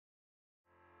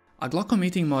A gloCOM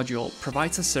meeting module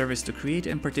provides a service to create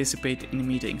and participate in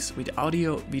meetings with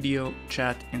audio, video,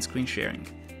 chat, and screen sharing.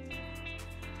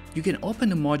 You can open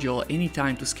the module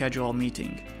anytime to schedule a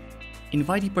meeting.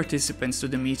 Invite the participants to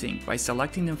the meeting by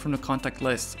selecting them from the contact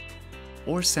list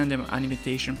or send them an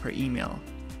invitation per email.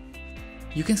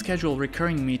 You can schedule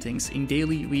recurring meetings in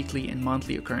daily, weekly, and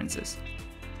monthly occurrences.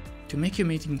 To make your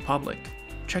meeting public,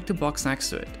 check the box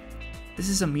next to it. This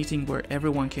is a meeting where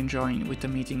everyone can join with the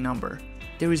meeting number.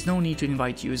 There is no need to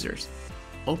invite users.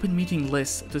 Open meeting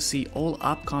lists to see all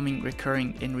upcoming,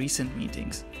 recurring, and recent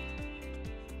meetings.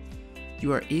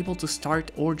 You are able to start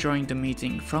or join the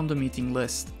meeting from the meeting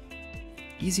list.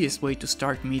 Easiest way to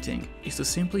start meeting is to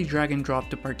simply drag and drop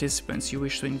the participants you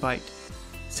wish to invite.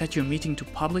 Set your meeting to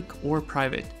public or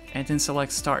private and then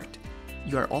select start.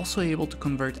 You are also able to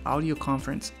convert audio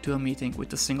conference to a meeting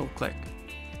with a single click.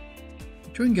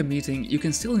 During a meeting, you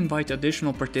can still invite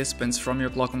additional participants from your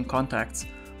gloCOM contacts.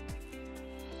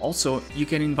 Also, you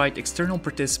can invite external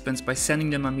participants by sending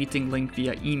them a meeting link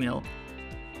via email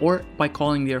or by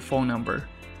calling their phone number.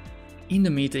 In the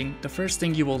meeting, the first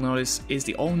thing you will notice is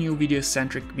the all-new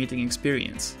video-centric meeting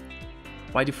experience.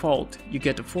 By default, you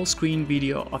get a full-screen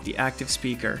video of the active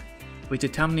speaker, with the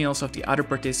thumbnails of the other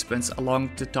participants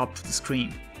along the top of the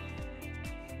screen.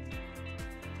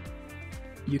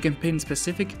 You can pin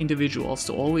specific individuals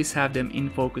to always have them in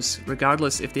focus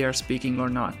regardless if they are speaking or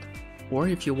not. Or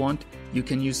if you want, you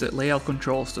can use the layout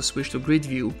controls to switch to grid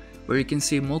view where you can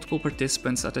see multiple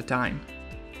participants at a time.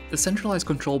 The centralized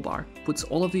control bar puts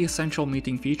all of the essential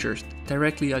meeting features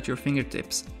directly at your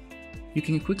fingertips. You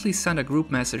can quickly send a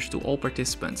group message to all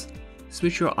participants,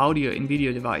 switch your audio and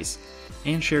video device,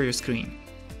 and share your screen.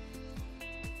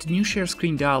 The new Share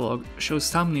Screen dialog shows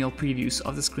thumbnail previews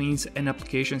of the screens and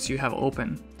applications you have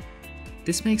open.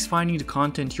 This makes finding the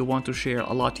content you want to share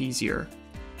a lot easier.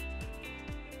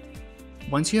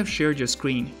 Once you have shared your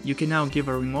screen, you can now give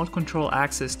a remote control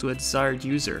access to a desired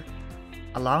user,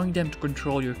 allowing them to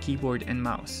control your keyboard and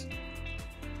mouse.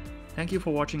 Thank you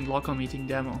for watching gloCOM meeting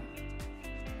demo.